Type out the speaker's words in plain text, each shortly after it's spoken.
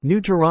New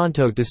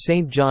Toronto to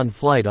St. John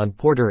flight on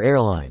Porter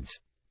Airlines.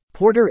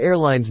 Porter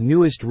Airlines'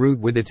 newest route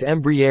with its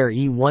Embraer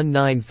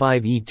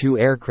E195-E2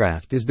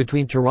 aircraft is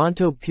between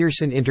Toronto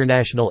Pearson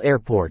International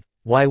Airport,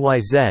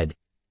 YYZ,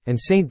 and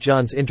St.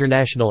 John's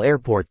International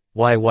Airport,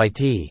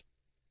 YYT.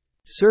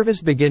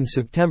 Service begins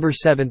September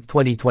 7,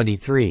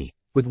 2023,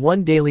 with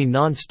one daily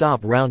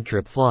non-stop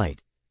round-trip flight.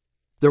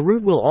 The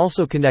route will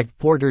also connect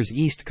Porter's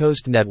East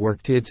Coast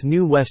network to its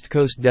new West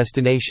Coast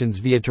destinations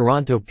via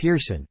Toronto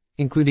Pearson,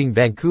 including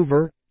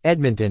Vancouver,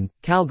 Edmonton,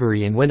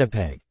 Calgary and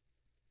Winnipeg.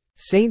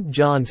 St.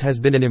 John's has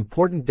been an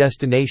important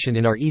destination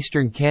in our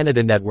Eastern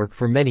Canada network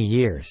for many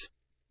years.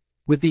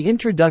 With the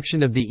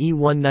introduction of the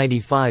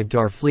E195 to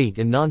our fleet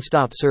and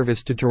non-stop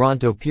service to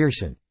Toronto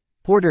Pearson,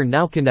 Porter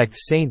now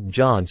connects St.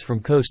 John's from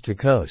coast to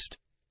coast,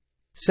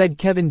 said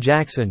Kevin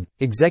Jackson,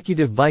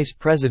 Executive Vice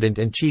President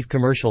and Chief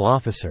Commercial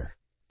Officer.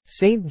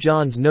 St.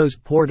 John's knows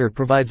Porter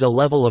provides a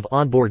level of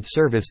onboard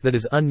service that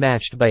is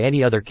unmatched by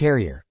any other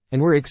carrier,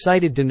 and we're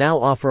excited to now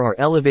offer our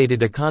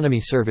elevated economy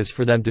service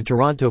for them to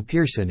Toronto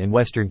Pearson in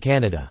Western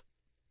Canada.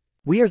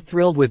 We are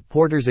thrilled with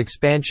Porter's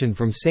expansion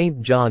from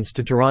St. John's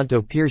to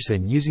Toronto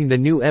Pearson using the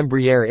new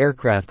Embraer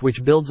aircraft,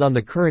 which builds on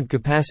the current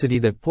capacity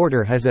that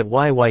Porter has at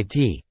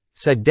YYT,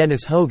 said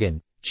Dennis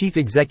Hogan, Chief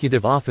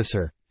Executive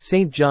Officer,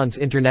 St. John's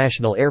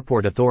International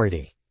Airport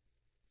Authority.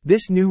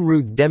 This new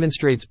route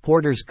demonstrates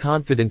Porter's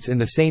confidence in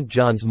the St.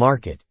 John's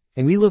market,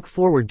 and we look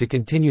forward to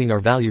continuing our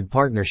valued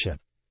partnership.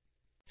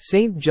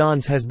 St.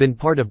 John's has been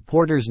part of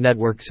Porter's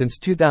network since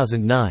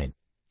 2009,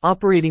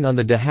 operating on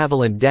the de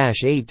Havilland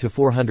Dash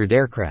 8-400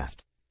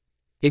 aircraft.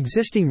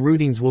 Existing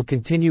routings will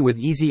continue with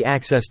easy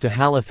access to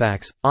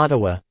Halifax,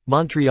 Ottawa,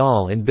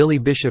 Montreal and Billy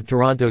Bishop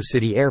Toronto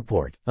City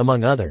Airport,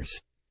 among others.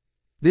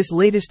 This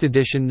latest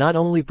addition not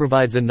only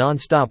provides a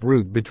non-stop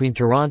route between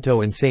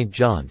Toronto and St.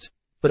 John's,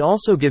 but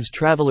also gives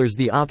travelers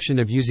the option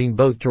of using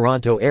both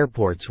Toronto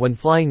airports when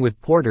flying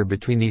with Porter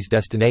between these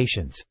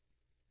destinations.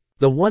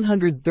 The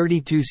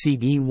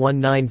 132-seat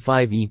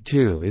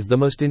E195-E2 is the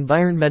most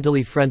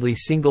environmentally friendly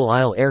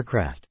single-aisle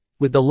aircraft,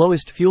 with the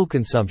lowest fuel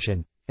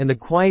consumption, and the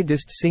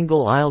quietest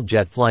single-aisle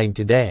jet flying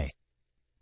today.